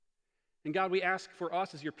And God, we ask for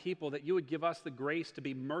us as your people that you would give us the grace to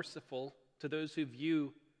be merciful to those who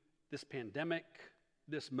view this pandemic,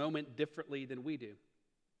 this moment differently than we do.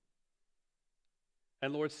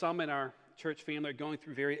 And Lord, some in our church family are going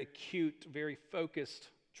through very acute, very focused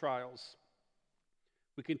trials.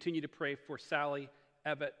 We continue to pray for Sally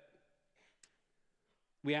Evett.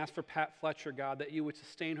 We ask for Pat Fletcher, God, that you would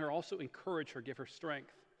sustain her, also encourage her, give her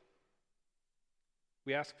strength.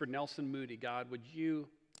 We ask for Nelson Moody, God, would you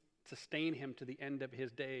sustain him to the end of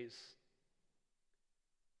his days?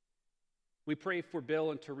 We pray for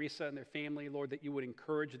Bill and Teresa and their family, Lord, that you would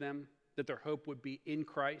encourage them, that their hope would be in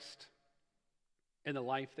Christ and the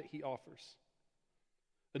life that he offers.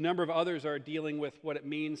 A number of others are dealing with what it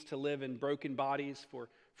means to live in broken bodies. For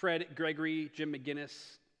Fred Gregory, Jim McGinnis,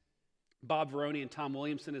 Bob Veroni, and Tom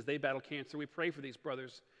Williamson as they battle cancer, we pray for these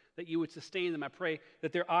brothers that you would sustain them. I pray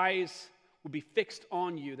that their eyes would be fixed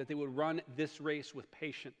on you, that they would run this race with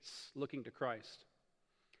patience, looking to Christ.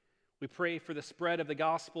 We pray for the spread of the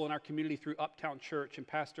gospel in our community through Uptown Church and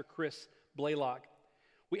Pastor Chris Blaylock.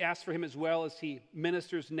 We ask for him as well as he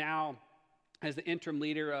ministers now as the interim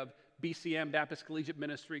leader of BCM, Baptist Collegiate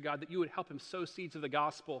Ministry, God, that you would help him sow seeds of the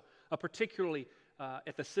gospel, particularly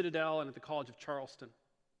at the Citadel and at the College of Charleston.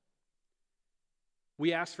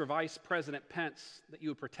 We ask for Vice President Pence that you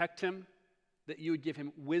would protect him, that you would give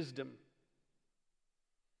him wisdom.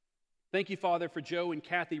 Thank you, Father, for Joe and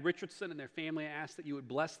Kathy Richardson and their family. I ask that you would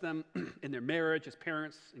bless them in their marriage as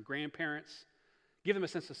parents and grandparents. Give them a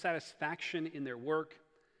sense of satisfaction in their work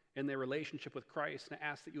and their relationship with Christ. And I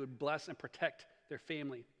ask that you would bless and protect their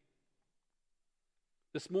family.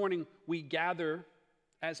 This morning, we gather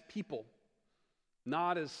as people,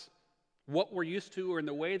 not as what we're used to or in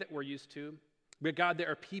the way that we're used to. But God,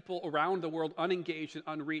 there are people around the world unengaged and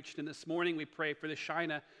unreached. And this morning, we pray for the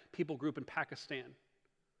Shaina people group in Pakistan.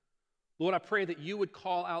 Lord, I pray that you would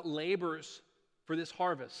call out laborers for this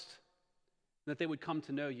harvest, and that they would come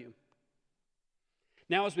to know you.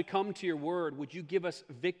 Now, as we come to your word, would you give us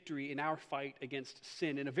victory in our fight against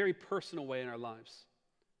sin in a very personal way in our lives?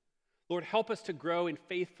 Lord, help us to grow in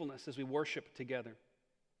faithfulness as we worship together.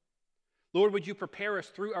 Lord, would you prepare us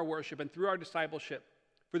through our worship and through our discipleship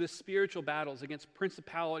for the spiritual battles against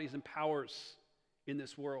principalities and powers in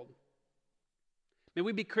this world. May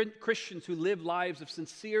we be Christians who live lives of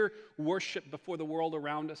sincere worship before the world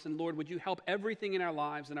around us. And Lord, would you help everything in our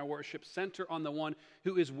lives and our worship center on the one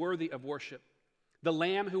who is worthy of worship, the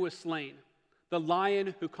Lamb who was slain, the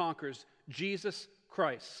Lion who conquers, Jesus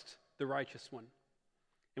Christ, the righteous one.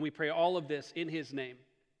 And we pray all of this in his name.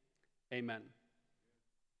 Amen.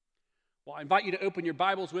 Well, I invite you to open your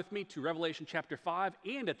Bibles with me to Revelation chapter 5.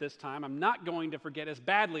 And at this time, I'm not going to forget as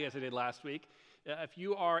badly as I did last week. If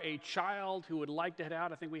you are a child who would like to head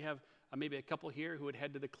out, I think we have maybe a couple here who would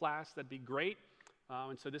head to the class. That'd be great.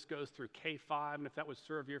 And so this goes through K5. And if that would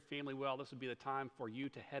serve your family well, this would be the time for you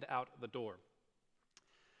to head out the door.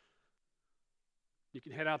 You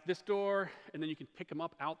can head out this door, and then you can pick them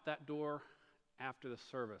up out that door after the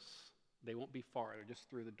service. They won't be far. They're just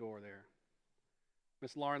through the door there.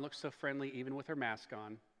 Miss Lauren looks so friendly even with her mask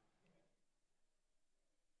on.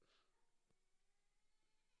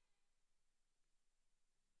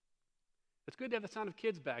 It's good to have the sound of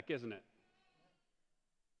kids back, isn't it?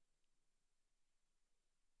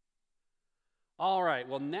 All right,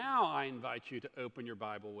 well, now I invite you to open your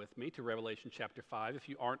Bible with me to Revelation chapter 5, if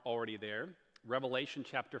you aren't already there. Revelation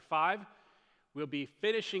chapter 5. We'll be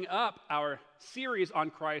finishing up our series on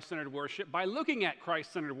Christ-centered worship by looking at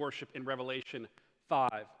Christ-centered worship in Revelation 5.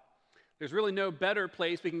 There's really no better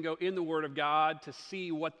place we can go in the Word of God to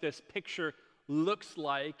see what this picture looks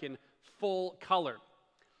like in full color.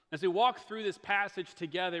 As we walk through this passage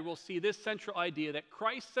together, we'll see this central idea that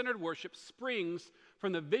Christ-centered worship springs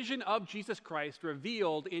from the vision of Jesus Christ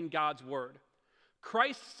revealed in God's Word.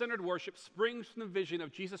 Christ-centered worship springs from the vision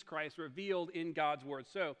of Jesus Christ revealed in God's Word.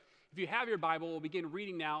 So, if you have your Bible, we'll begin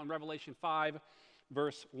reading now in Revelation 5,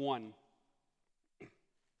 verse 1.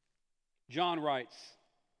 John writes,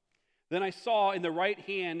 "Then I saw in the right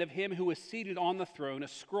hand of him who was seated on the throne a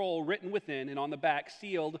scroll written within and on the back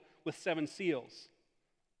sealed with 7 seals.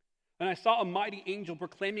 And I saw a mighty angel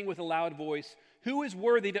proclaiming with a loud voice, 'Who is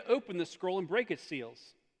worthy to open the scroll and break its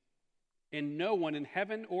seals?' And no one in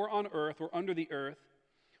heaven or on earth or under the earth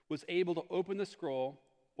was able to open the scroll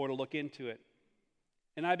or to look into it.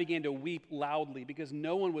 And I began to weep loudly because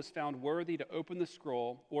no one was found worthy to open the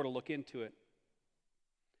scroll or to look into it.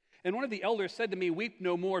 And one of the elders said to me, 'Weep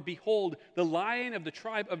no more. Behold, the Lion of the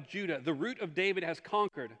tribe of Judah, the Root of David, has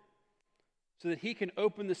conquered, so that he can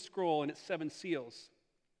open the scroll and its 7 seals.'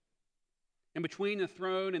 And between the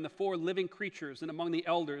throne and the 4 living creatures and among the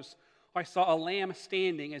elders, I saw a lamb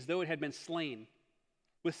standing as though it had been slain,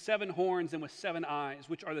 with 7 horns and with 7 eyes,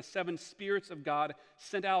 which are the 7 spirits of God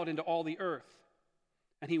sent out into all the earth.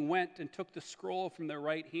 And he went and took the scroll from the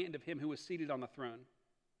right hand of him who was seated on the throne.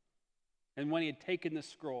 And when he had taken the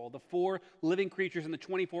scroll, the 4 living creatures and the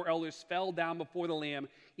 24 elders fell down before the Lamb,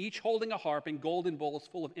 each holding a harp and golden bowls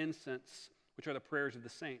full of incense, which are the prayers of the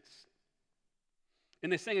saints.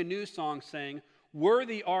 And they sang a new song, saying,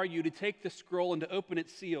 "Worthy are you to take the scroll and to open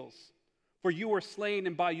its seals. For you were slain,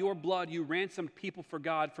 and by your blood you ransomed people for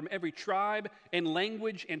God from every tribe and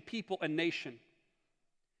language and people and nation.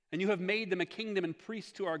 And you have made them a kingdom and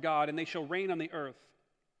priests to our God, and they shall reign on the earth."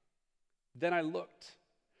 Then I looked,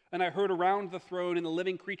 and I heard around the throne and the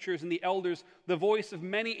living creatures and the elders the voice of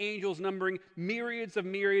many angels numbering myriads of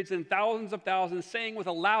myriads and thousands of thousands, saying with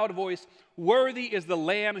a loud voice, "Worthy is the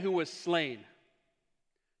Lamb who was slain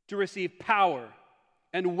to receive power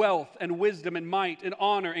and wealth and wisdom and might and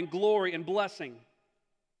honor and glory and blessing."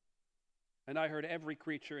 And I heard every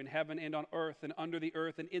creature in heaven and on earth and under the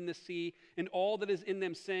earth and in the sea and all that is in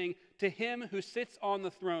them saying, "To him who sits on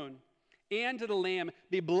the throne and to the Lamb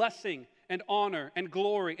be blessing and honor and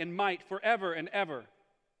glory and might forever and ever."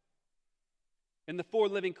 And the 4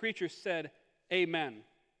 living creatures said, "Amen."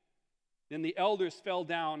 Then the elders fell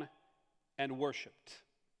down and worshiped.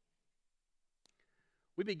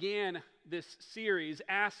 We began this series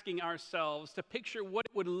asking ourselves to picture what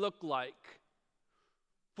it would look like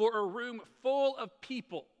for a room full of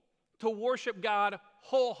people to worship God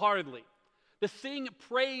wholeheartedly, to sing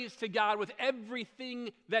praise to God with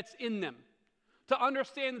everything that's in them, to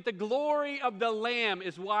understand that the glory of the Lamb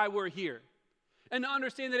is why we're here, and to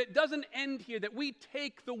understand that it doesn't end here, that we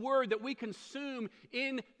take the word that we consume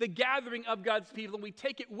in the gathering of God's people, and we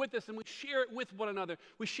take it with us, and we share it with one another.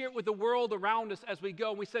 We share it with the world around us as we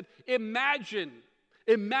go. And we said, imagine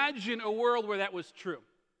a world where that was true.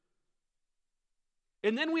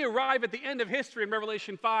 And then we arrive at the end of history in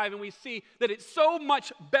Revelation 5, and we see that it's so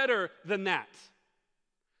much better than that.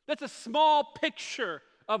 That's a small picture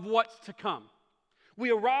of what's to come. We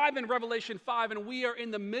arrive in Revelation 5, and we are in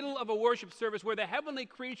the middle of a worship service where the heavenly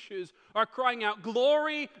creatures are crying out,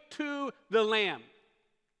 "Glory to the Lamb."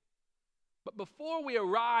 But before we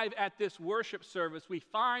arrive at this worship service, we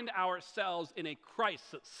find ourselves in a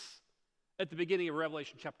crisis at the beginning of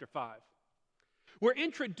Revelation chapter 5. We're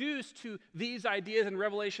introduced to these ideas in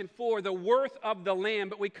Revelation 4, the worth of the Lamb,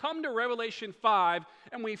 but we come to Revelation 5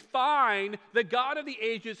 and we find the God of the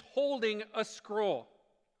ages holding a scroll.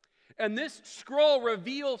 And this scroll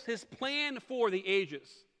reveals his plan for the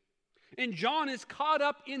ages. And John is caught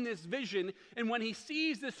up in this vision, and when he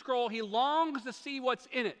sees this scroll, he longs to see what's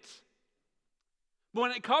in it. But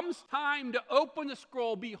when it comes time to open the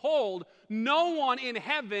scroll, behold, no one in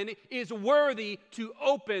heaven is worthy to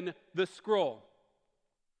open the scroll.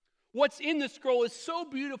 What's in the scroll is so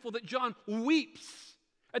beautiful that John weeps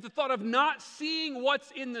at the thought of not seeing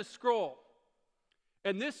what's in the scroll.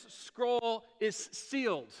 And this scroll is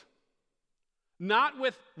sealed, not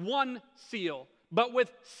with 1 seal, but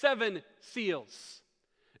with 7 seals.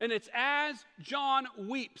 And it's as John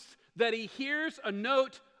weeps that he hears a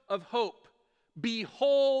note of hope.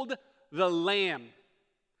 Behold the Lamb,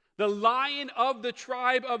 the Lion of the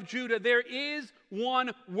tribe of Judah. There is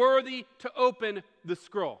one worthy to open the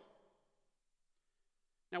scroll.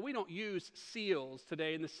 Now, we don't use seals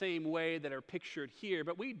today in the same way that are pictured here,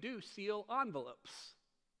 but we do seal envelopes.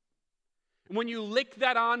 And when you lick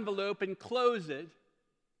that envelope and close it,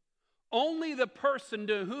 only the person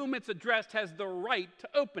to whom it's addressed has the right to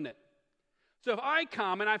open it. So if I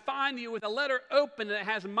come and I find you with a letter open that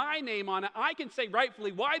has my name on it, I can say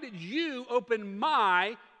rightfully, "Why did you open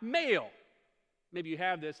my mail?" Maybe you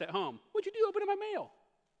have this at home. "What'd you do opening my mail?"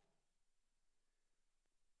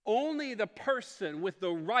 Only the person with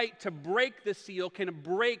the right to break the seal can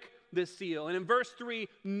break the seal. And in verse 3,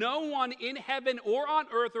 no one in heaven or on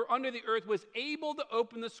earth or under the earth was able to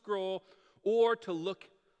open the scroll or to look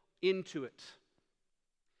into it.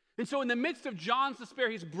 And so in the midst of John's despair,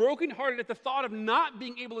 he's brokenhearted at the thought of not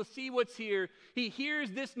being able to see what's here. He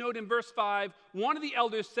hears this note in verse 5. One of the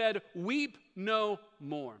elders said, "Weep no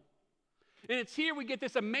more." And it's here we get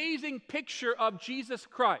this amazing picture of Jesus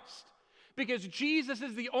Christ. Because Jesus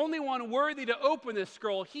is the only one worthy to open this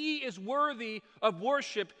scroll. He is worthy of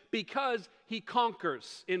worship because he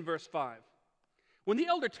conquers in verse 5. When the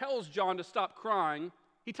elder tells John to stop crying,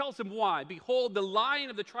 he tells him why. "Behold, the Lion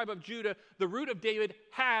of the tribe of Judah, the root of David,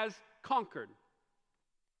 has conquered."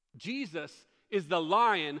 Jesus is the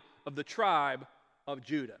Lion of the tribe of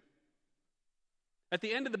Judah. At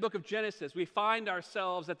the end of the book of Genesis, we find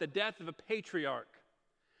ourselves at the death of a patriarch.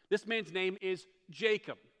 This man's name is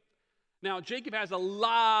Jacob. Now, Jacob has a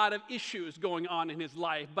lot of issues going on in his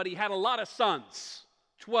life, but he had a lot of sons,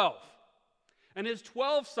 12. And his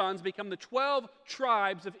 12 sons become the 12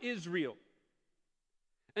 tribes of Israel.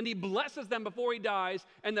 And he blesses them before he dies,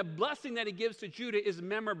 and the blessing that he gives to Judah is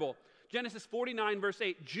memorable. Genesis 49, verse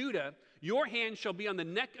 8, Judah, your hand shall be on the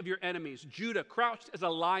neck of your enemies. Judah, crouched as a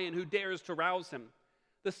lion who dares to rouse him.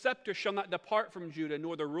 The scepter shall not depart from Judah,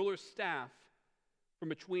 nor the ruler's staff from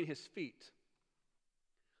between his feet.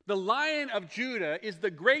 The Lion of Judah is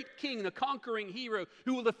the great king, the conquering hero,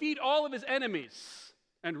 who will defeat all of his enemies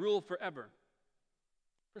and rule forever.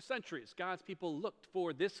 For centuries, God's people looked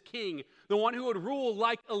for this king, the one who would rule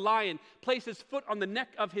like a lion, place his foot on the neck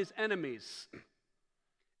of his enemies.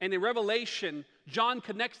 And in Revelation, John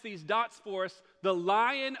connects these dots for us. The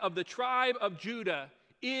Lion of the tribe of Judah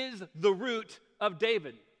is the root of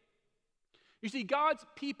David. You see, God's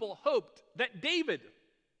people hoped that David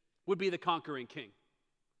would be the conquering king.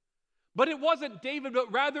 But it wasn't David,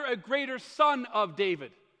 but rather a greater son of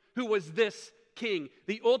David, who was this king,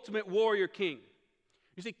 the ultimate warrior king.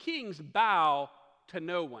 You see, kings bow to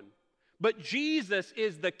no one, but Jesus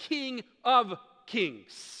is the King of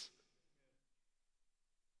kings,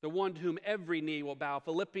 the one to whom every knee will bow.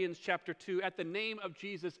 Philippians chapter 2, at the name of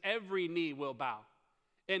Jesus, every knee will bow,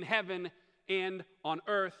 in heaven and on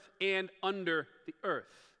earth and under the earth.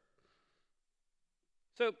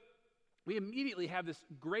 So we immediately have this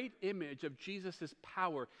great image of Jesus'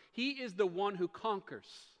 power. He is the one who conquers.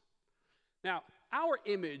 Now, our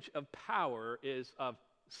image of power is of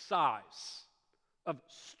size, of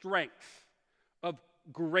strength, of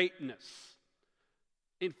greatness.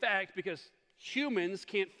 In fact, because humans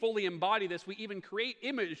can't fully embody this, we even create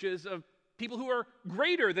images of people who are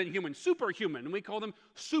greater than human, superhuman, and we call them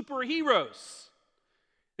superheroes.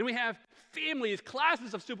 And we have families,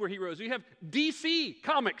 classes of superheroes. We have DC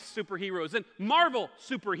Comics superheroes and Marvel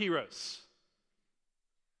superheroes.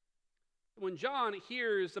 When John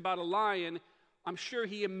hears about a lion, I'm sure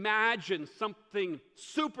he imagines something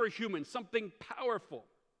superhuman, something powerful.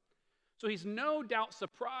 So he's no doubt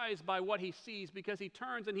surprised by what he sees because he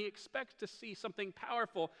turns and he expects to see something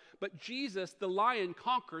powerful. But Jesus, the lion,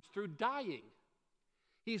 conquers through dying.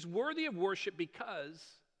 He's worthy of worship because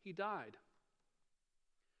he died.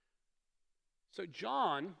 So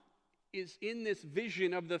John is in this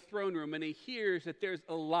vision of the throne room and he hears that there's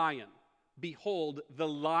a lion. Behold, the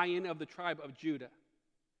Lion of the tribe of Judah.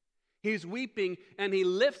 He's weeping and he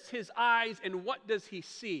lifts his eyes, and what does he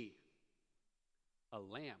see? A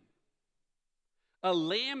lamb. A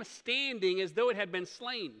lamb standing as though it had been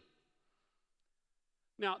slain.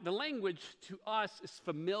 Now, the language to us is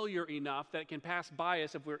familiar enough that it can pass by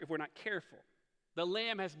us if we're not careful. The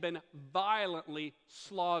lamb has been violently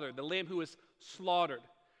slaughtered, the lamb who was slaughtered.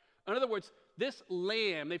 In other words, this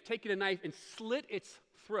lamb, they've taken a knife and slit its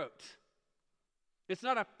throat. It's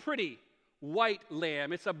not a pretty white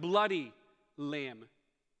lamb, it's a bloody lamb.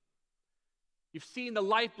 You've seen the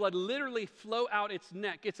lifeblood literally flow out its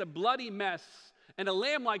neck. It's a bloody mess, and a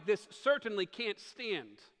lamb like this certainly can't stand.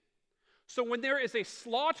 So when there is a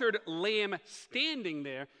slaughtered lamb standing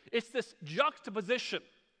there, it's this juxtaposition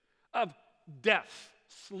of death,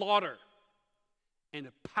 slaughter, and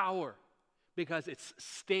power because it's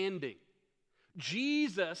standing.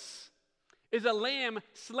 Jesus is a lamb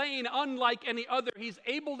slain unlike any other. He's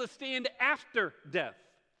able to stand after death.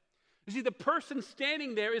 You see, the person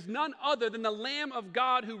standing there is none other than the Lamb of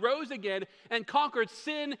God who rose again and conquered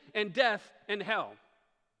sin and death and hell.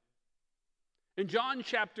 In John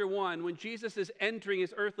chapter 1, when Jesus is entering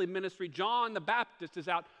his earthly ministry, John the Baptist is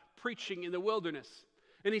out preaching in the wilderness.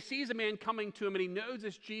 And he sees a man coming to him, and he knows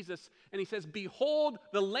it's Jesus, and he says, "Behold,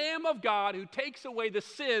 the Lamb of God who takes away the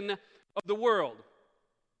sin of the world."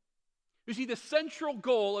 You see, the central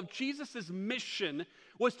goal of Jesus' mission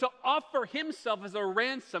was to offer himself as a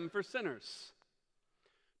ransom for sinners.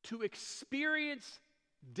 To experience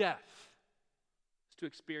death is to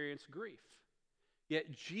experience grief.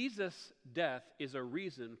 Yet Jesus' death is a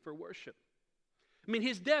reason for worship. I mean,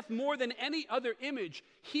 his death, more than any other image,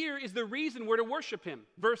 here is the reason we're to worship him.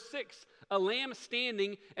 Verse 6, a lamb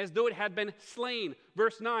standing as though it had been slain.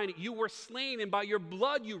 Verse 9, you were slain, and by your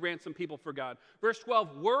blood you ransomed people for God. Verse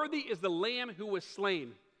 12, worthy is the lamb who was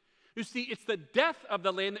slain. You see, it's the death of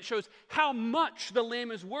the lamb that shows how much the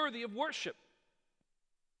lamb is worthy of worship.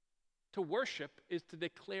 To worship is to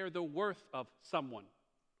declare the worth of someone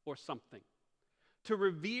or something. To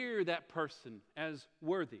revere that person as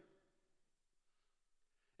worthy.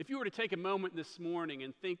 If you were to take a moment this morning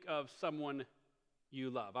and think of someone you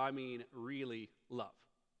love, I mean really love,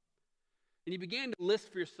 and you began to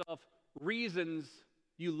list for yourself reasons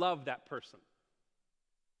you love that person,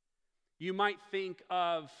 you might think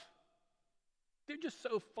of They're just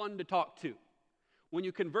so fun to talk to. When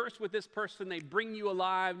you converse with this person, they bring you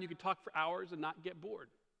alive, and you can talk for hours and not get bored.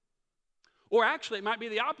 Or actually, it might be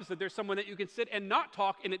the opposite. There's someone that you can sit and not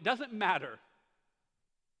talk, and it doesn't matter.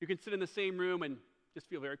 You can sit in the same room and just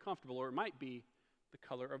feel very comfortable, or it might be the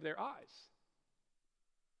color of their eyes.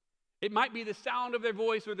 It might be the sound of their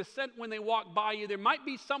voice or the scent when they walk by you. There might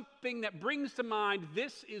be something that brings to mind,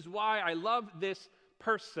 this is why I love this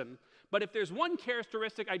person. But if there's one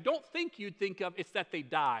characteristic I don't think you'd think of, it's that they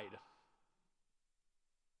died.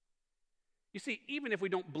 You see, even if we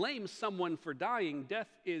don't blame someone for dying, death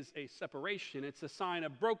is a separation. It's a sign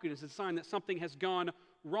of brokenness. It's a sign that something has gone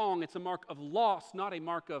wrong. It's a mark of loss, not a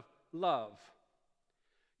mark of love.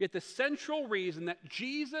 Yet the central reason that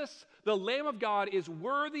Jesus, the Lamb of God, is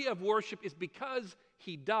worthy of worship is because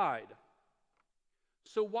he died.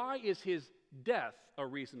 So why is his death a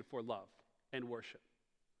reason for love and worship?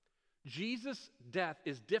 Jesus' death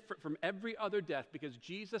is different from every other death because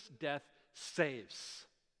Jesus' death saves.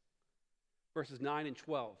 Verses 9 and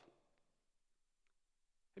 12.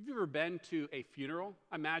 Have you ever been to a funeral?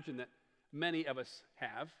 I imagine that many of us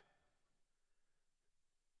have.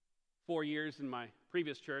 4 years in my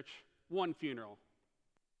previous church, 1 funeral.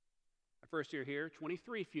 My first year here,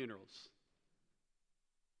 23 funerals.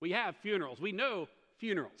 We have funerals. We know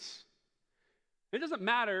funerals. It doesn't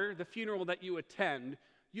matter the funeral that you attend.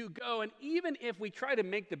 You go, and even if we try to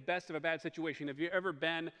make the best of a bad situation, have you ever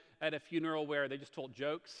been at a funeral where they just told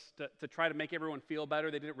jokes to try to make everyone feel better?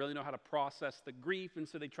 They didn't really know how to process the grief, and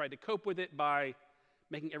so they tried to cope with it by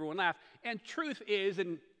making everyone laugh. And truth is,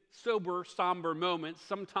 in sober, somber moments,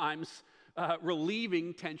 sometimes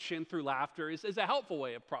relieving tension through laughter is a helpful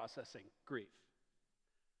way of processing grief.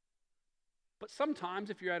 But sometimes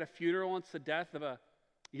if you're at a funeral and it's the death of a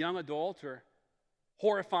young adult or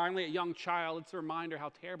horrifyingly a young child, it's a reminder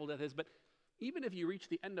how terrible death is. But even if you reach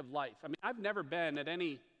the end of life, I mean, I've never been at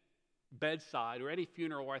any bedside or any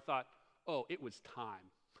funeral where I thought, oh, it was time.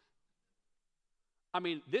 I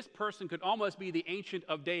mean, this person could almost be the Ancient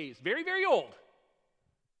of Days, very, very old.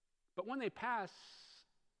 But when they pass,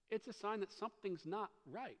 it's a sign that something's not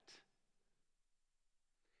right.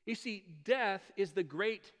 You see, death is the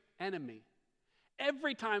great enemy.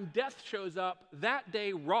 Every time death shows up, that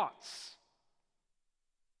day rots.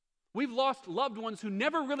 We've lost loved ones who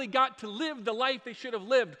never really got to live the life they should have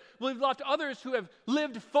lived. We've lost others who have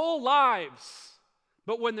lived full lives.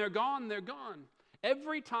 But when they're gone, they're gone.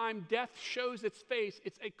 Every time death shows its face,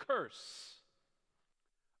 it's a curse.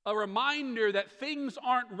 A reminder that things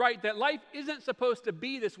aren't right, that life isn't supposed to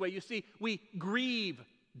be this way. You see, we grieve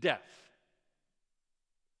death.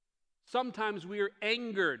 Sometimes we are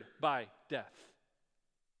angered by death.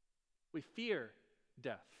 We fear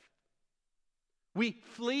death. We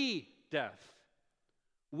flee death.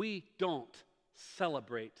 We don't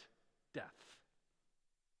celebrate death.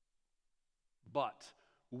 But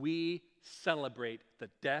we celebrate the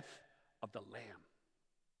death of the Lamb.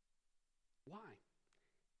 Why?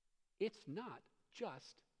 It's not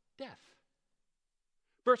just death.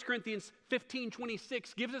 1 Corinthians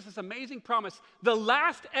 15:26 gives us this amazing promise. The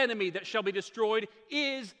last enemy that shall be destroyed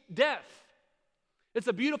is death. It's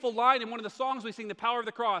a beautiful line in one of the songs we sing, The Power of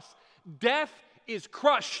the Cross. Death is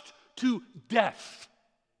crushed to death.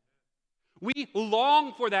 We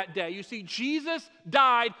long for that day. You see, Jesus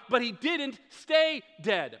died, but he didn't stay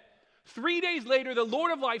dead. 3 days later, the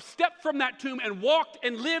Lord of life stepped from that tomb and walked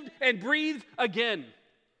and lived and breathed again.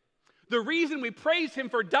 The reason we praise him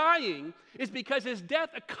for dying is because his death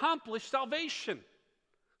accomplished salvation.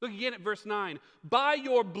 Look again at verse 9. By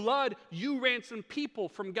your blood you ransomed people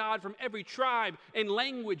from God from every tribe and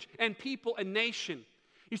language and people and nation.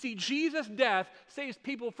 You see, Jesus' death saves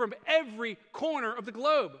people from every corner of the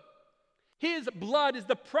globe. His blood is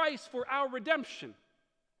the price for our redemption.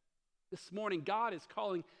 This morning, God is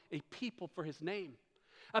calling a people for his name.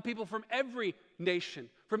 A people from every nation,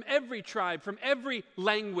 from every tribe, from every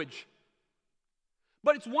language.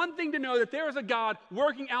 But it's one thing to know that there is a God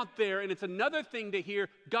working out there, and it's another thing to hear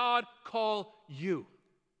God call you.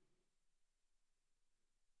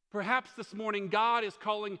 Perhaps this morning, God is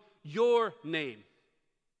calling your name.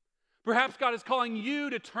 Perhaps God is calling you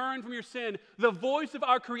to turn from your sin. The voice of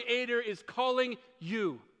our Creator is calling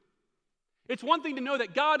you. It's one thing to know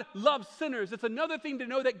that God loves sinners. It's another thing to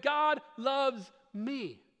know that God loves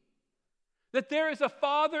me. That there is a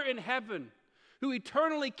Father in heaven who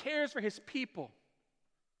eternally cares for his people.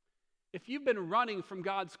 If you've been running from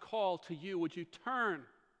God's call to you, would you turn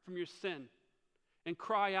from your sin and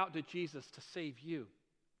cry out to Jesus to save you?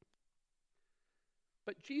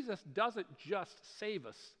 But Jesus doesn't just save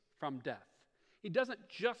us from death. He doesn't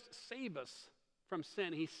just save us from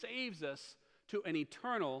sin. He saves us to an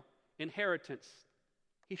eternal inheritance.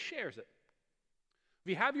 He shares it. If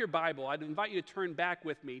you have your Bible, I'd invite you to turn back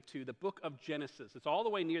with me to the book of Genesis. It's all the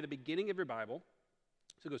way near the beginning of your Bible.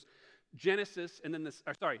 So it goes Genesis and then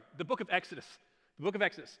the book of Exodus. The book of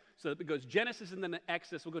Exodus. So it goes Genesis and then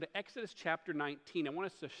Exodus. We'll go to Exodus chapter 19. I want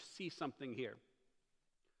us to see something here.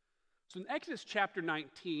 So in Exodus chapter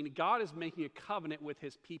 19, God is making a covenant with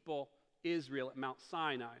his people Israel at Mount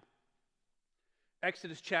Sinai.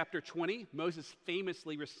 Exodus chapter 20, Moses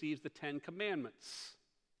famously receives the 10 Commandments.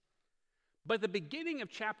 But at the beginning of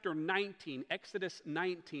chapter 19, Exodus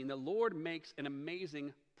 19, the Lord makes an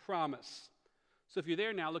amazing promise. So if you're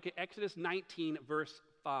there now, look at Exodus 19, verse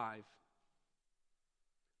 5.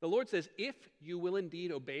 The Lord says, "If you will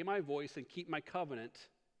indeed obey my voice and keep my covenant,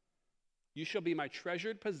 you shall be my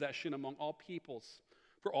treasured possession among all peoples.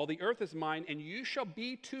 For all the earth is mine, and you shall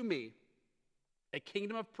be to me a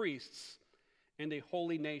kingdom of priests and a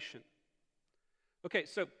holy nation." Okay,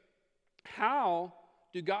 so how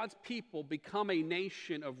do God's people become a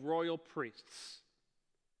nation of royal priests?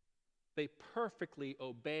 They perfectly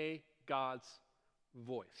obey God's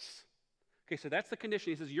voice. Okay, so that's the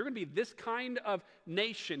condition. He says, you're going to be this kind of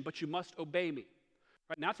nation, but you must obey me. All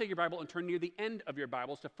right, now take your Bible and turn near the end of your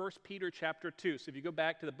Bibles to 1 Peter chapter 2. So if you go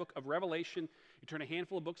back to the book of Revelation, you turn a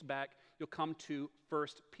handful of books back, you'll come to 1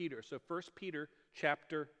 Peter. So 1 Peter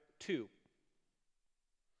chapter 2.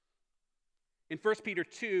 In 1 Peter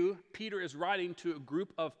 2, Peter is writing to a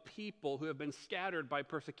group of people who have been scattered by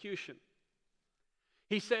persecution.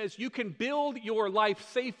 He says, you can build your life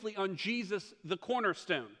safely on Jesus, the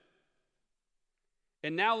cornerstone.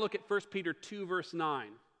 And now look at 1 Peter 2, verse 9.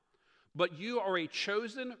 But you are a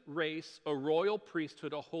chosen race, a royal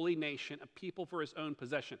priesthood, a holy nation, a people for his own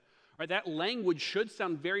possession. All right, that language should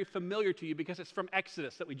sound very familiar to you because it's from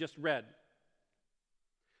Exodus that we just read.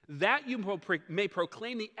 That you may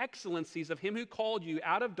proclaim the excellencies of him who called you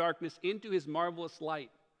out of darkness into his marvelous light.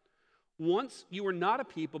 Once you were not a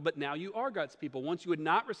people, but now you are God's people. Once you had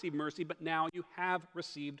not received mercy, but now you have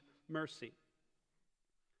received mercy.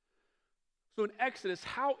 So in Exodus,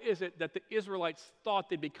 how is it that the Israelites thought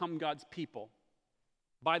they'd become God's people?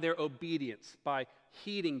 By their obedience, by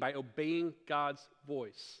heeding, by obeying God's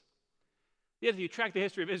voice. Yes, if you track the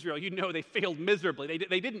history of Israel, you know they failed miserably.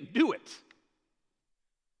 They didn't do it.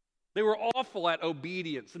 They were awful at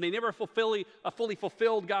obedience, and they never fully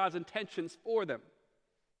fulfilled God's intentions for them.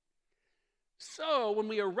 So when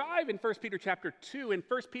we arrive in 1 Peter chapter 2, and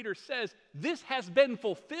 1 Peter says, this has been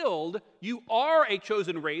fulfilled, you are a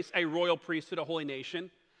chosen race, a royal priesthood, a holy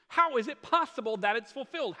nation. How is it possible that it's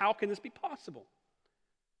fulfilled? How can this be possible?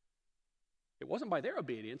 It wasn't by their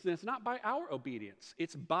obedience, and it's not by our obedience.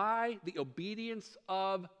 It's by the obedience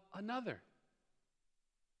of another.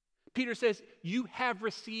 Peter says, you have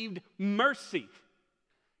received mercy.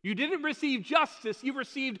 You didn't receive justice, you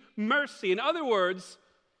received mercy. In other words,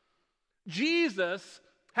 Jesus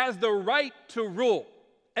has the right to rule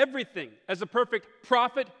everything as a perfect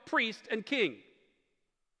prophet, priest, and king.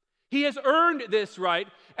 He has earned this right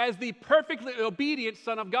as the perfectly obedient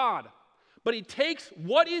Son of God. But he takes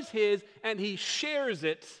what is his and he shares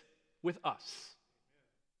it with us.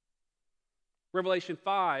 Revelation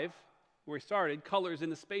 5, where we started, colors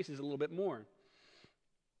in the spaces a little bit more.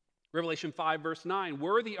 Revelation 5, verse 9,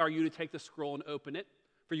 worthy are you to take the scroll and open it,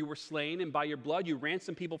 for you were slain, and by your blood you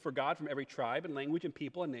ransomed people for God from every tribe and language and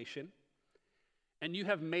people and nation. And you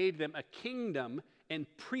have made them a kingdom and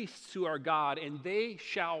priests to our God, and they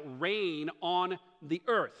shall reign on the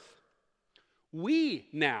earth. We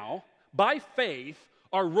now, by faith,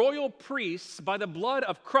 are royal priests by the blood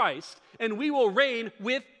of Christ, and we will reign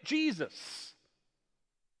with Jesus.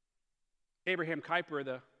 Abraham Kuyper,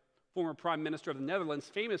 the former prime minister of the Netherlands,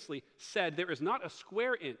 famously said, there is not a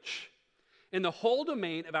square inch in the whole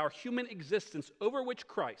domain of our human existence over which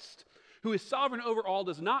Christ, who is sovereign over all,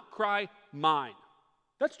 does not cry, mine.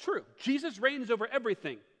 That's true. Jesus reigns over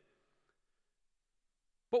everything.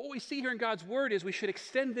 But what we see here in God's word is we should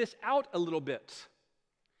extend this out a little bit.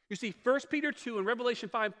 You see, 1 Peter 2 and Revelation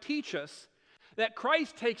 5 teach us that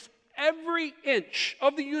Christ takes every inch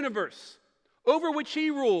of the universe over which he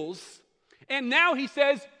rules, and now he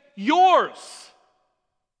says, yours.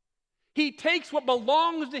 He takes what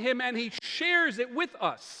belongs to him and he shares it with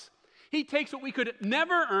us. He takes what we could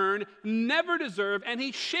never earn, never deserve, and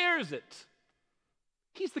he shares it.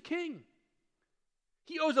 He's the king.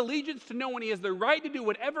 He owes allegiance to no one. He has the right to do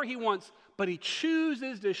whatever he wants, but he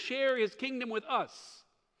chooses to share his kingdom with us.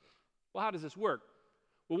 Well, how does this work?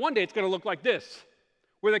 Well, one day it's going to look like this,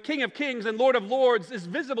 where the King of Kings and Lord of Lords is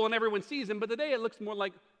visible and everyone sees him, but today it looks more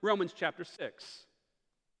like Romans chapter 6.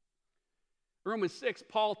 Romans 6,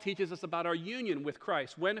 Paul teaches us about our union with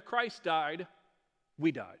Christ. When Christ died,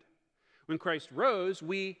 we died. When Christ rose,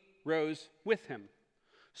 we rose with him.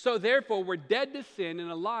 So therefore, we're dead to sin and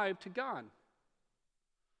alive to God.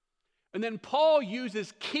 And then Paul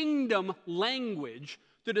uses kingdom language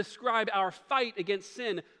to describe our fight against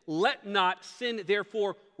sin. Let not sin,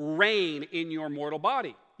 therefore, reign in your mortal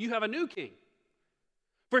body. You have a new king.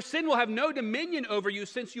 For sin will have no dominion over you,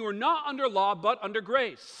 since you are not under law, but under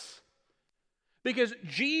grace. Because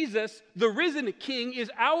Jesus, the risen king, is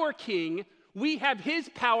our king, we have his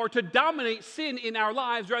power to dominate sin in our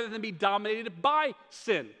lives rather than be dominated by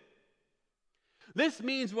sin. This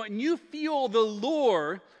means when you feel the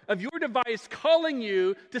lure of your device calling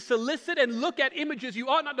you to solicit and look at images you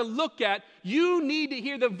ought not to look at, you need to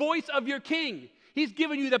hear the voice of your king. He's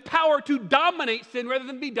given you the power to dominate sin rather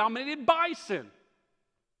than be dominated by sin.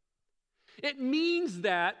 It means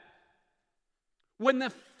that when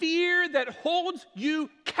the fear that holds you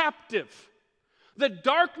captive, the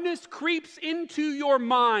darkness creeps into your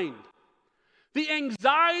mind, the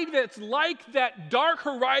anxiety that's like that dark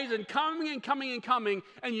horizon coming and coming and coming,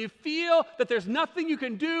 and you feel that there's nothing you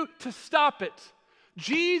can do to stop it.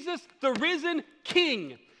 Jesus, the risen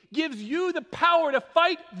King, gives you the power to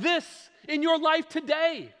fight this in your life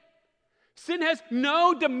today. Sin has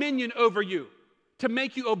no dominion over you to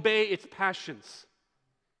make you obey its passions.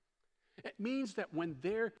 It means that when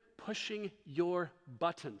they're pushing your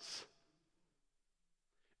buttons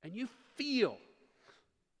and you feel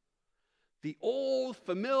the old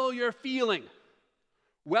familiar feeling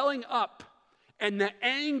welling up and the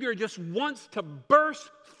anger just wants to burst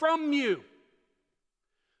from you,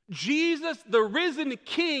 Jesus, the risen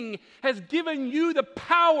King, has given you the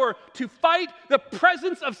power to fight the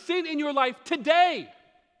presence of sin in your life today.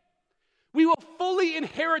 We will fully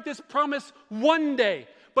inherit this promise one day,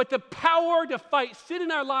 but the power to fight sin in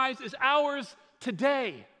our lives is ours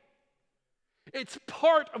today. It's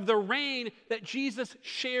part of the reign that Jesus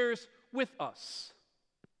shares with us.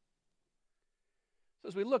 So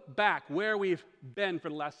as we look back where we've been for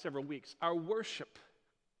the last several weeks, our worship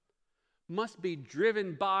must be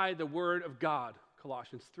driven by the Word of God,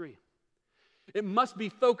 Colossians 3. It must be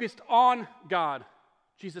focused on God,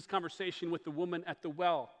 Jesus' conversation with the woman at the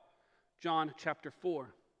well, John chapter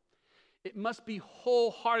 4. It must be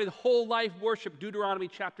wholehearted, whole life worship, Deuteronomy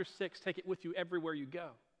chapter 6. Take it with you everywhere you go.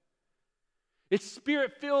 It's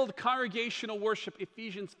spirit-filled congregational worship,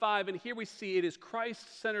 Ephesians 5. And here we see it is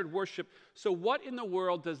Christ-centered worship. So what in the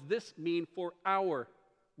world does this mean for our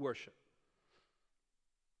worship?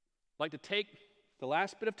 I'd like to take the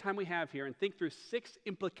last bit of time we have here and think through 6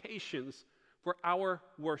 implications for our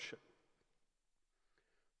worship.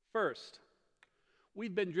 First,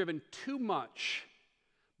 we've been driven too much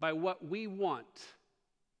by what we want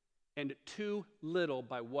and too little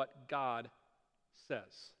by what God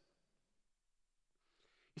says.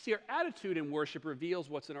 You see, our attitude in worship reveals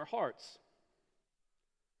what's in our hearts.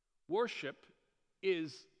 Worship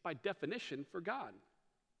is, by definition, for God.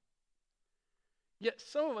 Yet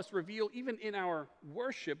some of us reveal, even in our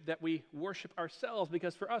worship, that we worship ourselves,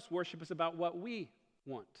 because for us, worship is about what we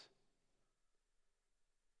want.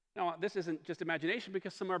 Now, this isn't just imagination,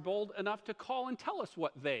 because some are bold enough to call and tell us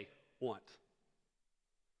what they want.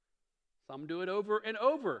 Some do it over and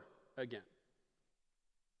over again.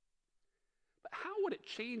 But how would it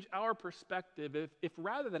change our perspective if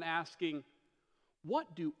rather than asking,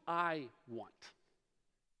 what do I want,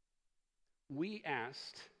 we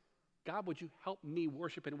asked, God, would you help me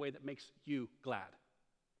worship in a way that makes you glad?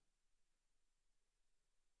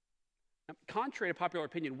 Now, contrary to popular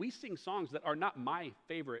opinion, we sing songs that are not my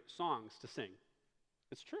favorite songs to sing.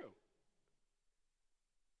 It's true.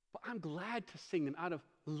 But I'm glad to sing them out of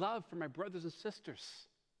love for my brothers and sisters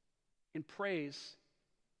in praise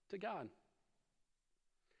to God.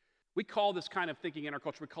 We call this kind of thinking in our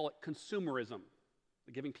culture, we call it consumerism,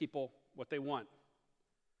 giving people what they want.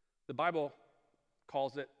 The Bible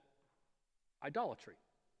calls it idolatry.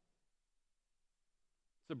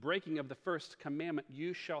 It's the breaking of the first commandment,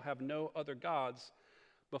 you shall have no other gods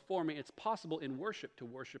before me. It's possible in worship to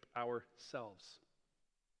worship ourselves.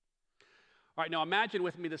 All right, now imagine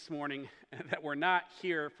with me this morning that we're not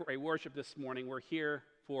here for a worship this morning, we're here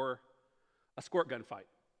for a squirt gun fight.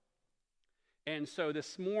 And so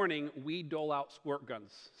this morning, we dole out squirt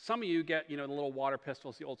guns. Some of you get, the little water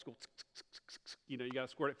pistols, the old school, you got to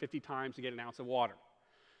squirt it 50 times to get an ounce of water.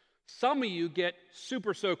 Some of you get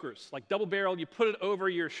super soakers, like double barrel, you put it over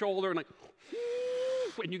your shoulder and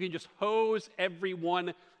and you can just hose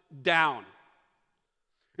everyone down.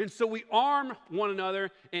 And so we arm one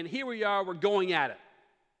another, and here we are, we're going at it.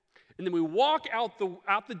 And then we walk out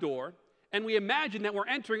the door, and we imagine that we're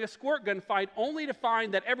entering a squirt gun fight only to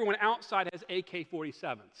find that everyone outside has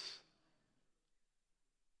AK-47s.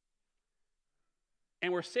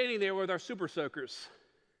 And we're standing there with our super soakers.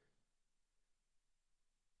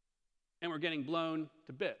 And we're getting blown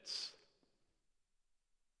to bits.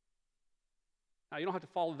 Now, you don't have to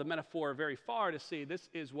follow the metaphor very far to see this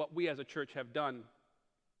is what we as a church have done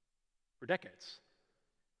for decades.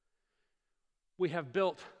 We have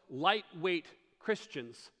built lightweight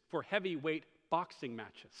Christians for heavyweight boxing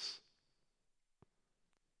matches.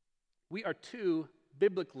 We are too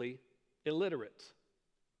biblically illiterate.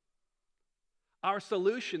 Our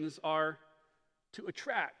solutions are to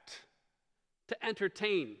attract, to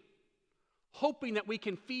entertain, hoping that we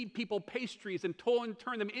can feed people pastries and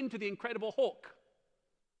turn them into the Incredible Hulk,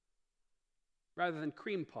 rather than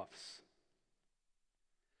cream puffs.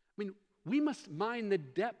 I mean, we must mine the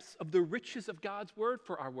depths of the riches of God's word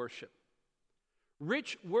for our worship.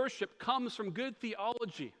 Rich worship comes from good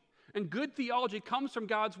theology, and good theology comes from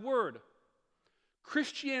God's word.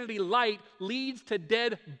 Christianity light leads to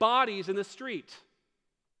dead bodies in the street.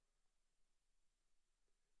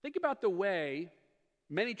 Think about the way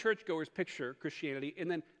many churchgoers picture Christianity, and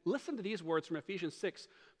then listen to these words from Ephesians 6.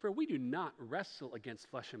 For we do not wrestle against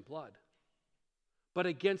flesh and blood, but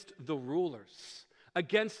against the rulers,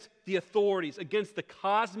 against the authorities, against the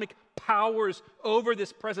cosmic powers over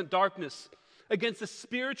this present darkness, against the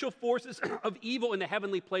spiritual forces of evil in the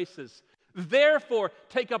heavenly places. Therefore,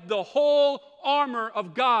 take up the whole armor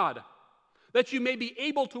of God, that you may be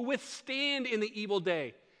able to withstand in the evil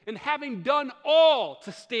day, and having done all,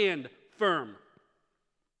 to stand firm.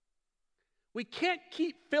 We can't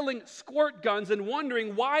keep filling squirt guns and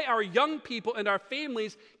wondering why our young people and our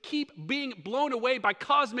families keep being blown away by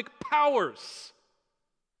cosmic powers,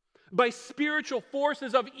 by spiritual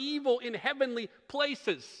forces of evil in heavenly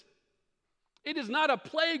places. It is not a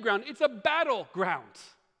playground, it's a battleground.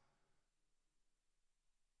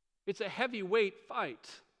 It's a heavyweight fight.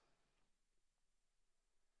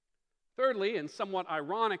 Thirdly, and somewhat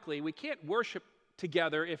ironically, we can't worship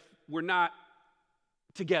together if we're not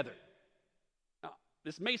together. Now,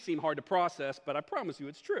 this may seem hard to process, but I promise you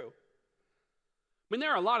it's true. I mean,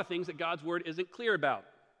 there are a lot of things that God's word isn't clear about.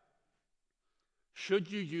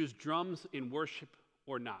 Should you use drums in worship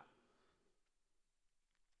or not?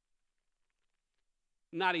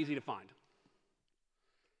 Not easy to find.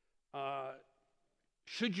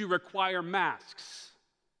 Should you require masks?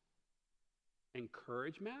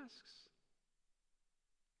 Encourage masks?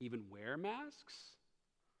 Even wear masks?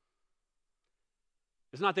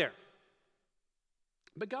 It's not there.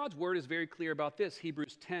 But God's word is very clear about this.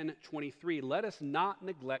 Hebrews 10:23. Let us not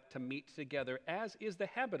neglect to meet together, as is the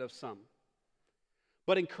habit of some,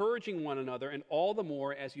 but encouraging one another, and all the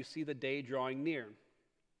more as you see the day drawing near.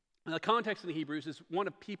 And the context in the Hebrews is one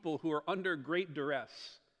of people who are under great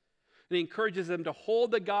duress. And he encourages them to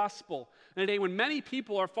hold the gospel in a day when many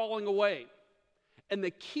people are falling away. And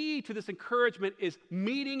the key to this encouragement is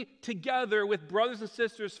meeting together with brothers and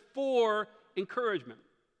sisters for encouragement.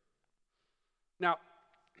 Now,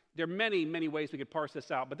 there are many, many ways we could parse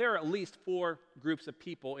this out, but there are at least 4 groups of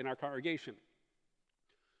people in our congregation.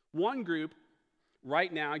 One group,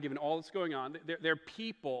 right now, given all that's going on, they're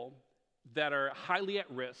people that are highly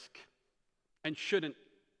at risk and shouldn't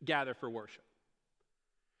gather for worship.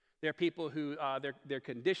 They're people who, their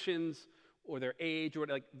conditions or their age, or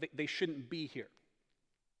they shouldn't be here.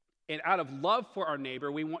 And out of love for our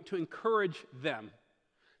neighbor, we want to encourage them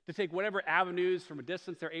to take whatever avenues from a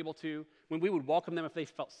distance they're able to, when we would welcome them if they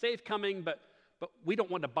felt safe coming, but we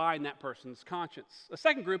don't want to bind that person's conscience. The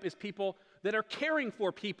second group is people that are caring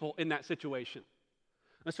for people in that situation.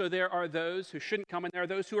 And so there are those who shouldn't come, and there are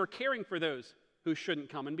those who are caring for those who shouldn't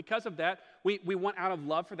come. And because of that, we want out of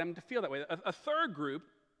love for them to feel that way. A third group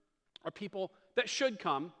are people that should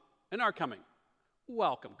come and are coming.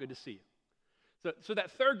 Welcome, good to see you. So that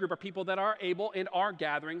third group are people that are able and are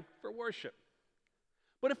gathering for worship.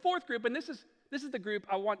 But a fourth group, and this is the group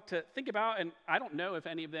I want to think about, and I don't know if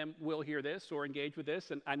any of them will hear this or engage with this,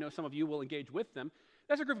 and I know some of you will engage with them.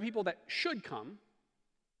 That's a group of people that should come,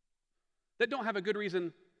 that don't have a good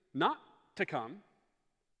reason not to come,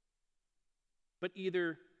 but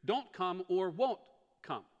either don't come or won't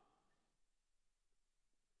come.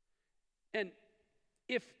 And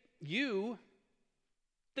if you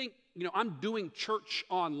think, I'm doing church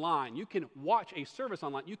online, you can watch a service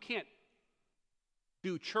online. You can't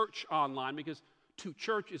do church online because to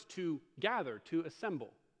church is to gather, to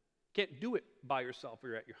assemble. Can't do it by yourself or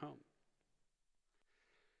you're at your home.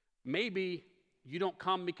 Maybe you don't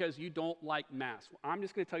come because you don't like masks. Well, I'm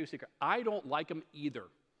just going to tell you a secret. I don't like them either.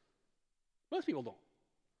 Most people don't.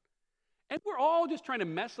 And we're all just trying to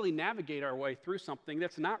messily navigate our way through something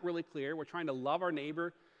that's not really clear. We're trying to love our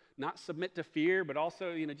neighbor, not submit to fear, but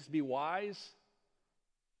also, just be wise.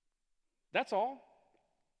 That's all.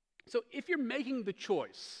 So if you're making the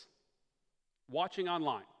choice, watching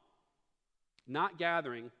online, not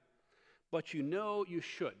gathering, but you know you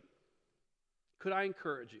should, could I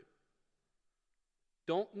encourage you?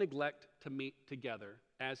 Don't neglect to meet together,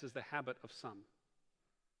 as is the habit of some,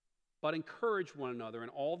 but encourage one another, and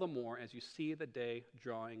all the more as you see the day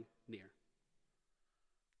drawing near.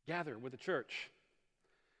 Gather with the church.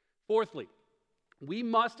 Fourthly, we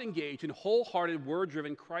must engage in wholehearted,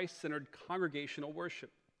 word-driven, Christ-centered congregational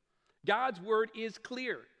worship. God's word is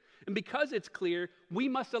clear, and because it's clear, we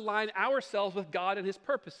must align ourselves with God and his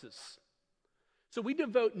purposes. So we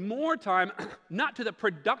devote more time not to the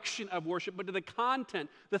production of worship, but to the content,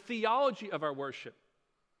 the theology of our worship.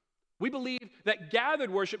 We believe that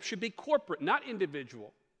gathered worship should be corporate, not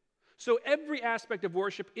individual. So every aspect of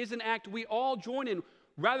worship is an act we all join in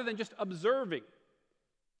rather than just observing.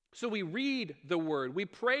 So we read the word, we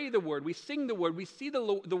pray the word, we sing the word, we see the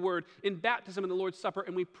word in baptism and the Lord's Supper,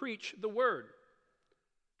 and we preach the word.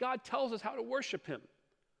 God tells us how to worship him.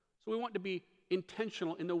 So we want to be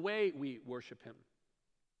intentional in the way we worship him.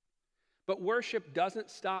 But worship doesn't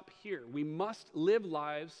stop here. We must live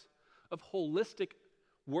lives of holistic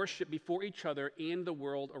worship before each other and the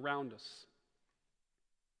world around us.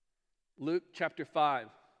 Luke chapter 5,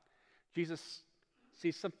 Jesus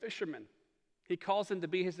sees some fishermen. He calls them to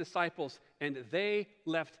be his disciples, and they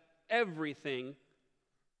left everything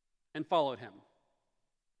and followed him.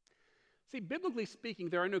 See, biblically speaking,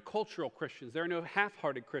 there are no cultural Christians. There are no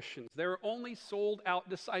half-hearted Christians. There are only sold-out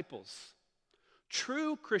disciples.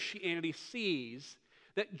 True Christianity sees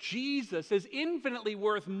that Jesus is infinitely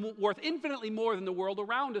worth infinitely more than the world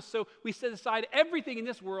around us, so we set aside everything in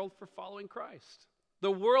this world for following Christ.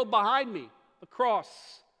 The world behind me, the cross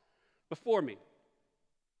before me.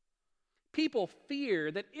 People fear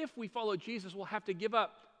that if we follow Jesus, we'll have to give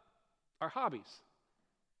up our hobbies,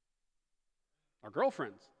 our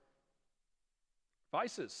girlfriends,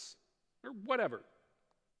 vices, or whatever.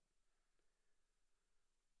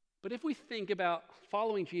 But if we think about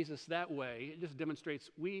following Jesus that way, it just demonstrates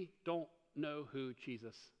we don't know who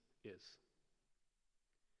Jesus is.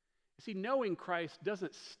 You see, knowing Christ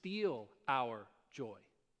doesn't steal our joy.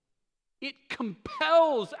 It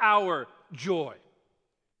compels our joy.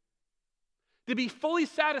 To be fully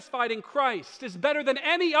satisfied in Christ is better than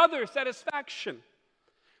any other satisfaction.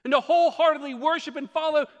 And to wholeheartedly worship and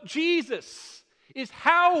follow Jesus is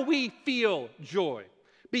how we feel joy.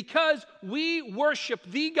 Because we worship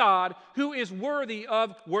the God who is worthy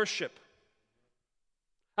of worship.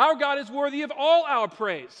 Our God is worthy of all our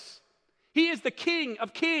praise. He is the King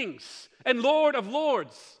of kings and Lord of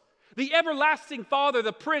lords, the everlasting Father,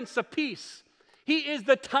 the Prince of Peace. He is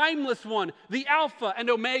the timeless one, the Alpha and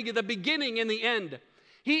Omega, the beginning and the end.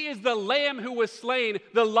 He is the Lamb who was slain,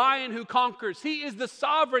 the Lion who conquers. He is the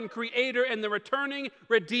sovereign Creator and the returning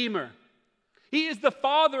Redeemer. He is the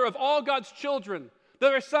Father of all God's children,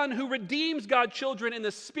 the Son who redeems God's children, and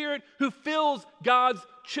the Spirit who fills God's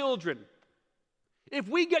children. If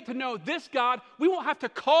we get to know this God, we won't have to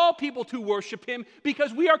call people to worship him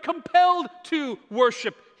because we are compelled to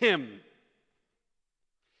worship him.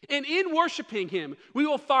 And in worshiping him, we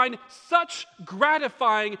will find such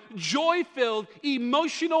gratifying, joy-filled,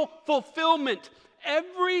 emotional fulfillment.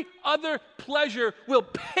 Every other pleasure will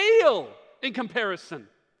pale in comparison.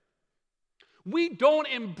 We don't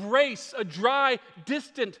embrace a dry,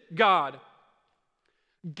 distant God.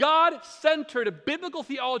 God-centered biblical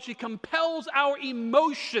theology compels our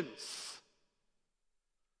emotions.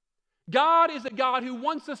 God is a God who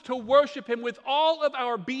wants us to worship him with all of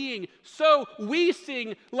our being. So we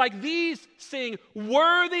sing like these sing,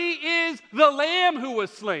 "Worthy is the Lamb who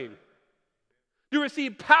was slain," to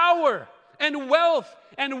receive power and wealth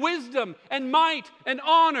and wisdom and might and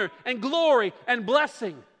honor and glory and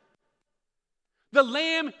blessing. The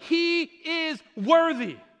Lamb, he is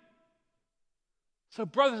worthy. So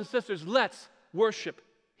brothers and sisters, let's worship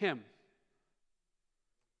him.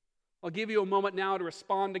 I'll give you a moment now to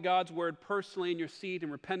respond to God's word personally in your seat in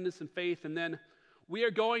repentance and faith, and then we are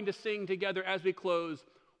going to sing together as we close,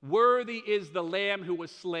 "Worthy is the Lamb who was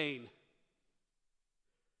slain."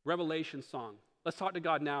 Revelation song. Let's talk to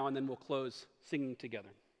God now, and then we'll close singing together.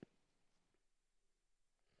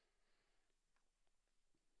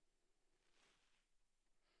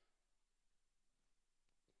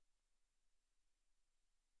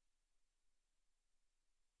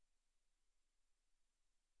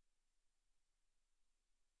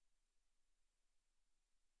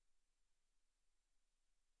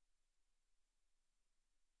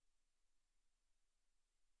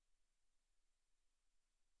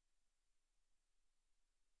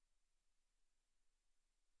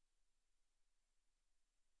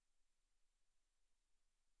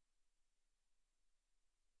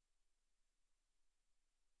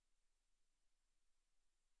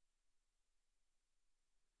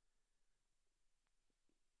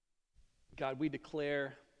 God, we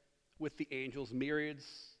declare with the angels, myriads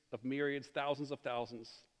of myriads, thousands of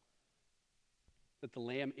thousands, that the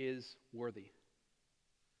Lamb is worthy.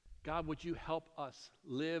 God, would you help us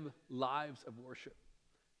live lives of worship,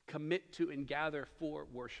 commit to and gather for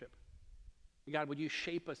worship? God, would you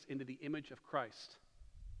shape us into the image of Christ?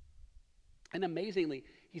 And amazingly,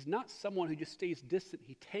 he's not someone who just stays distant.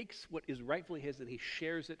 He takes what is rightfully his and he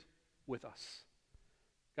shares it with us.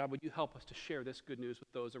 God, would you help us to share this good news with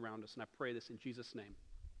those around us? And I pray this in Jesus' name.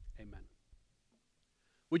 Amen.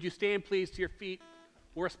 Would you stand, please, to your feet?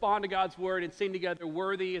 We'll respond to God's word and sing together,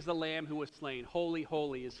 "Worthy is the Lamb who was slain. Holy,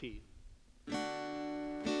 holy is he."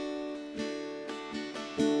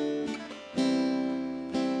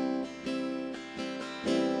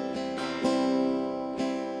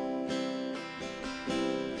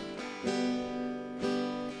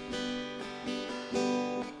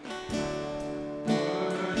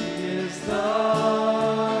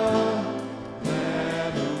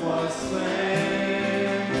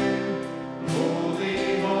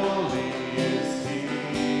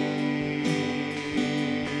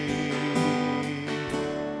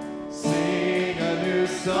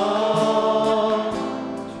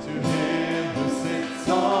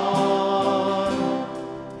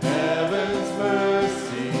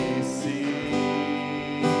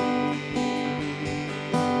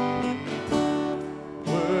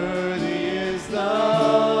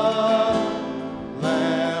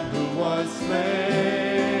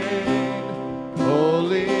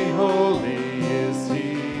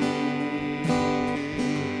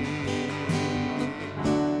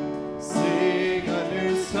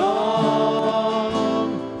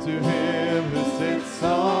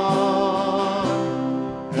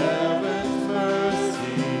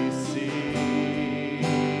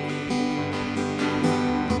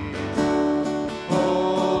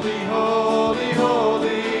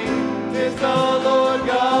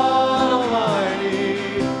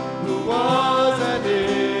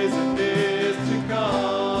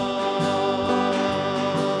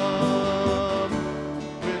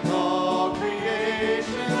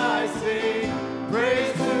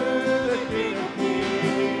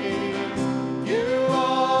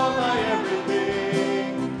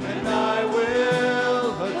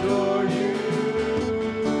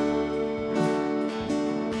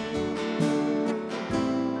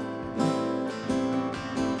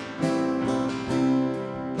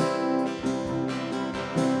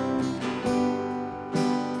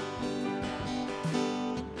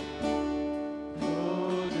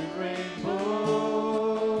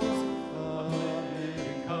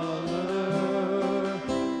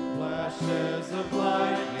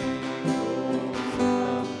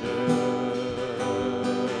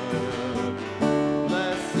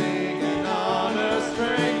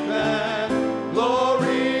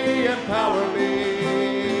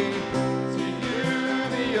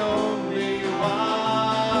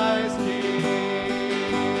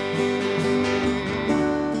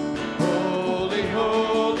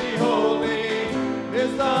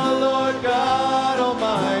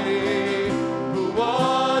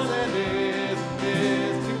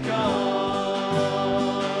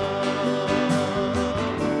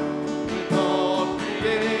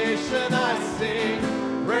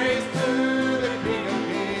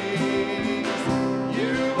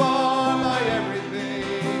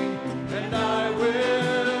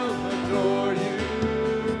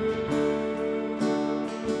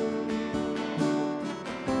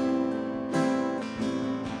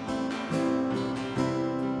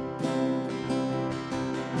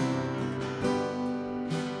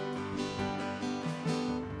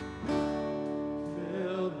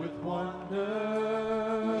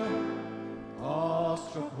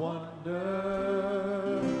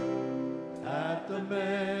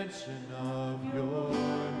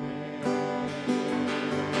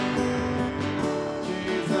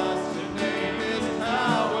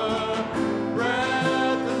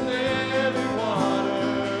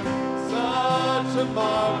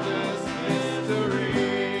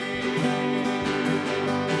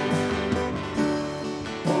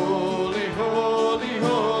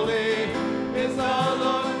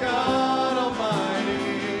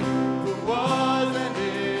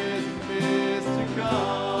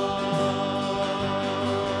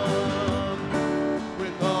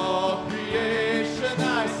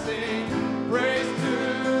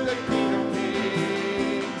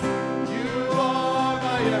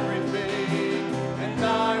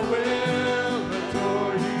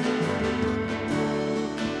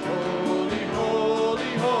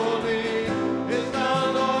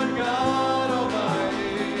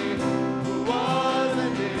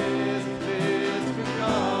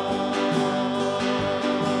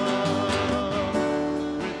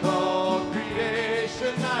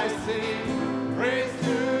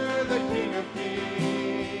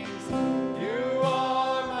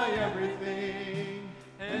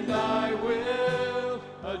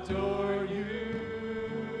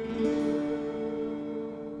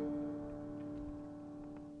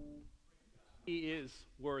 He is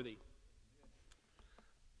worthy.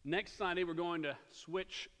 Next Sunday, we're going to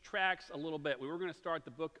switch tracks a little bit. We were going to start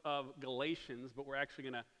the book of Galatians, but we're actually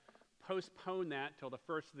going to postpone that till the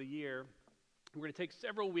first of the year. We're going to take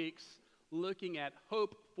several weeks looking at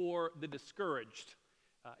hope for the discouraged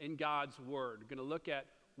in God's Word. We're going to look at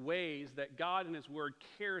ways that God in His Word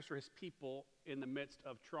cares for His people in the midst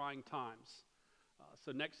of trying times.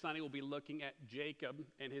 So next Sunday, we'll be looking at Jacob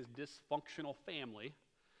and his dysfunctional family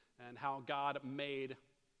and how God made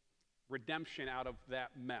redemption out of that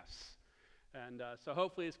mess. And so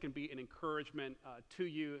hopefully this can be an encouragement to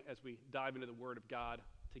you as we dive into the Word of God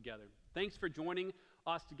together. Thanks for joining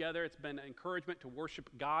us together. It's been an encouragement to worship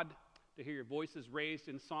God, to hear your voices raised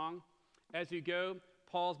in song. As you go,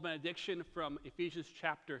 Paul's benediction from Ephesians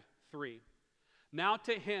chapter 3. Now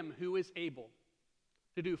to Him who is able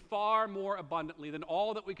to do far more abundantly than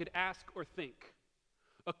all that we could ask or think,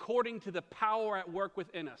 according to the power at work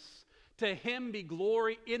within us, to Him be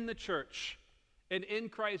glory in the church and in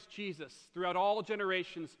Christ Jesus throughout all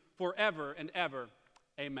generations, forever and ever.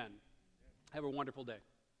 Amen. Have a wonderful day.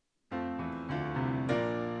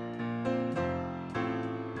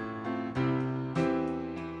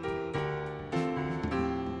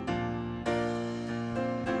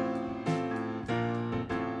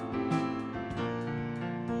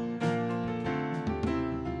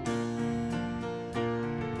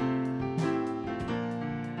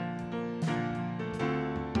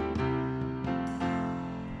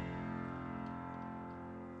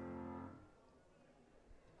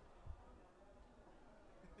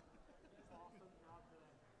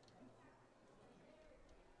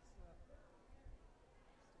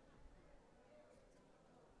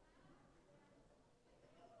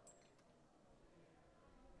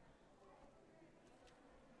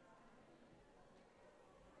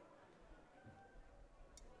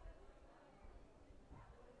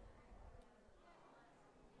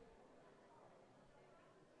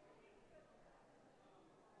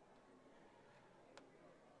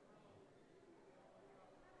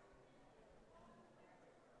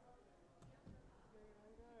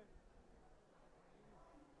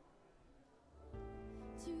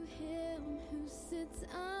 To Him who sits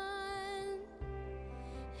on